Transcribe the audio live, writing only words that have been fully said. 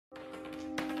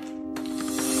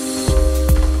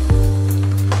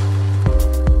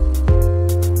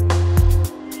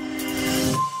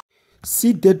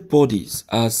see dead bodies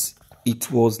as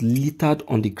it was littered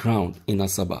on the ground in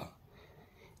Asaba.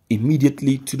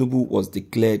 Immediately, Tinubu was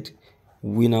declared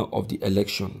winner of the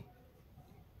election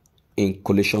in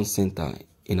Collation Center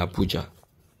in Abuja.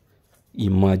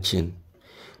 Imagine.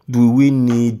 Do we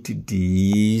need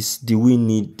this? Do we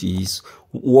need this?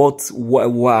 What?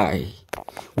 Why?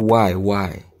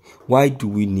 Why do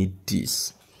we need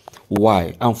this?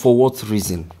 Why? And for what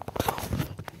reason?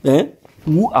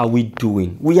 Who are we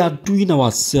doing? We are doing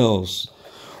ourselves.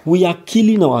 We are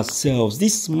killing ourselves.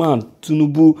 This man,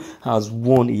 Tinubu, has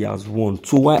won. He has won.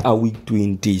 So why are we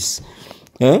doing this?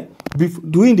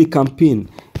 During the campaign,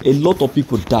 a lot of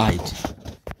people died.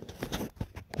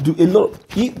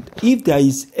 If there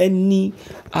is any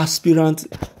aspirant,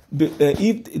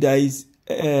 if there is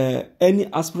any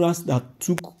aspirant that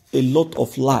took a lot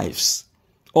of lives,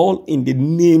 all in the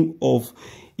name of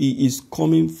he is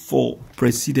coming for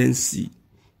presidency,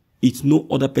 it's no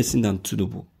other person than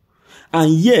Tinubu.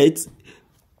 And yet,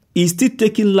 he's still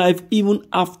taking life even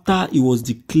after he was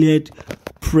declared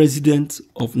president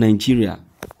of Nigeria.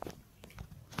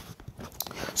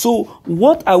 So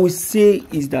what I will say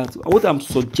is that, what I'm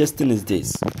suggesting is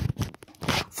this.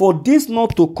 For this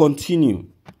not to continue,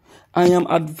 I am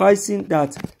advising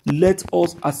that let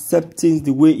us accept things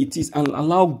the way it is and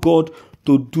allow God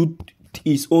to do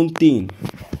his own thing.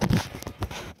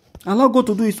 Allow God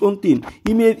to do his own thing.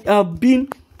 He may have been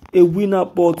a winner,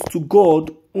 but to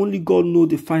God, only God knows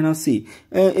the final say.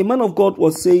 A man of God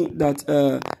was saying that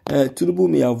Tinubu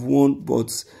may have won,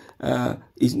 but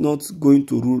is not going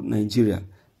to rule Nigeria.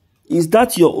 Is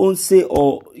that your own say,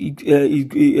 or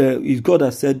is God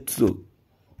has said so?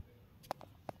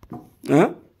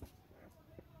 Huh?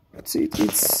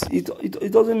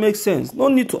 It doesn't make sense. No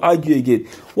need to argue again.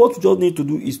 What we just need to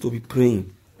do is to be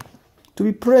praying. To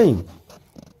be praying.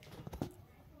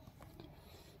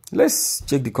 Let's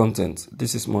check the content.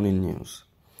 This is morning news.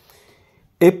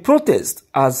 A protest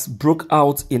has broke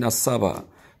out in Asaba,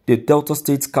 the Delta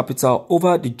State capital,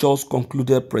 over the just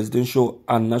concluded presidential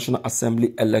and National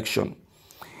Assembly election.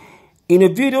 In a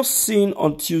video seen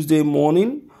on Tuesday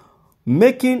morning,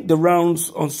 making the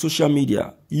rounds on social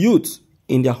media, youth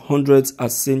in their hundreds are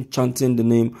seen chanting the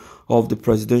name of the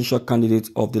presidential candidate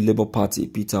of the Labour Party,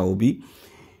 Peter Obi.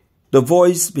 The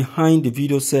voice behind the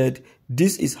video said,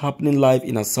 "This is happening live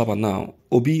in Asaba now.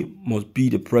 Obi must be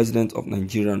the president of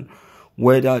Nigeria,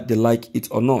 whether they like it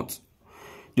or not."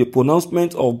 The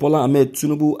pronouncement of Bola Ahmed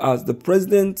Tinubu as the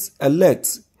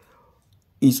president-elect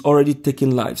is already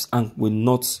taking lives and will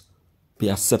not be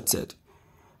accepted.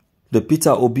 The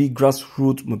Peter Obi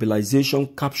grassroots mobilization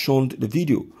captioned the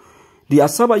video. The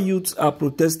Asaba youths are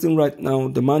protesting right now,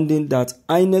 demanding that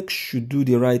INEC should do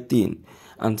the right thing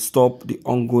and stop the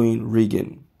ongoing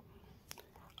rigging.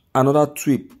 Another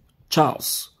tweet,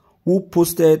 Charles, who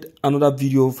posted another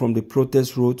video from the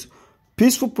protest, wrote,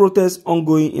 "Peaceful protests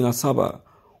ongoing in Asaba.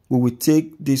 We will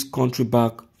take this country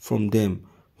back from them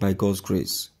by God's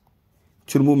grace.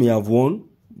 Tinubu may have won,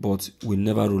 but will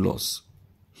never rule us,"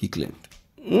 he claimed.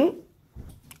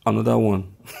 Another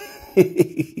one.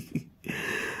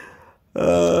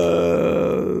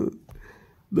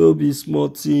 No be small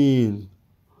thing.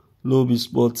 No be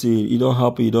small thing. It don't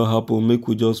happen. Make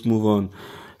we just move on.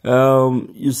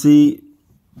 You see,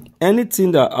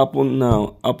 anything that happened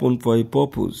now happened for a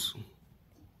purpose.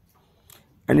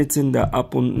 Anything that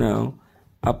happened now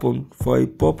happened for a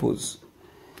purpose.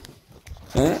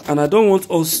 And I don't want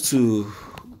us to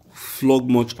flog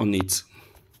much on it.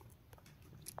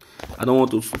 And I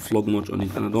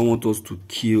don't want us to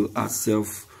kill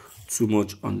ourselves too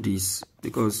much on this,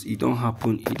 because it don't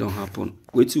happen.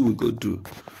 Wait till we go do.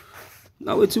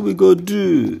 Now wait till we go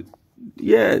do.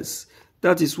 Yes,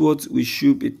 that is what we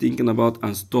should be thinking about,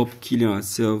 and stop killing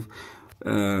ourselves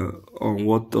on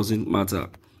what doesn't matter.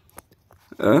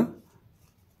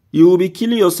 You will be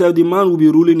killing yourself. The man will be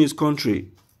ruling his country.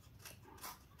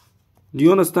 Do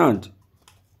you understand?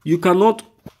 You cannot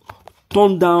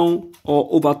turn down or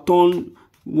overturn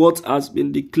what has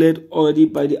been declared already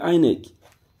by the INEC.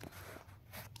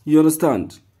 You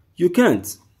understand? You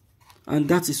can't. And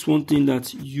that is one thing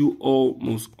that you all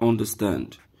must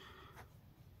understand.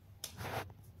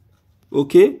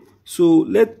 Okay? So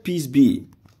let peace be.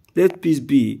 Let peace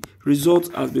be.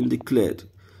 Result has been declared.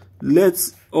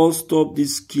 Let's all stop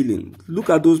this killing.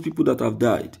 Look at those people that have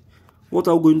died. What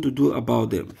are we going to do about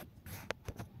them?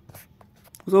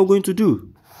 What are we going to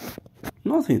do?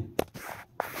 Nothing.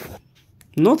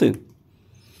 Nothing.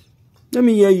 Let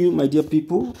me hear you, my dear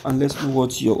people, and let's know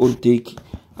what's your own take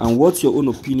and what's your own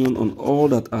opinion on all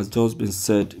that has just been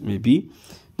said, maybe.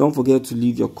 Don't forget to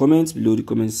leave your comments below the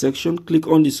comment section. Click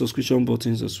on the subscription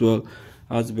buttons as well,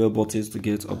 Hit the bell buttons to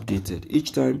get updated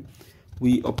each time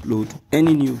we upload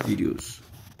any new videos.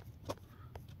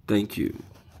 Thank you.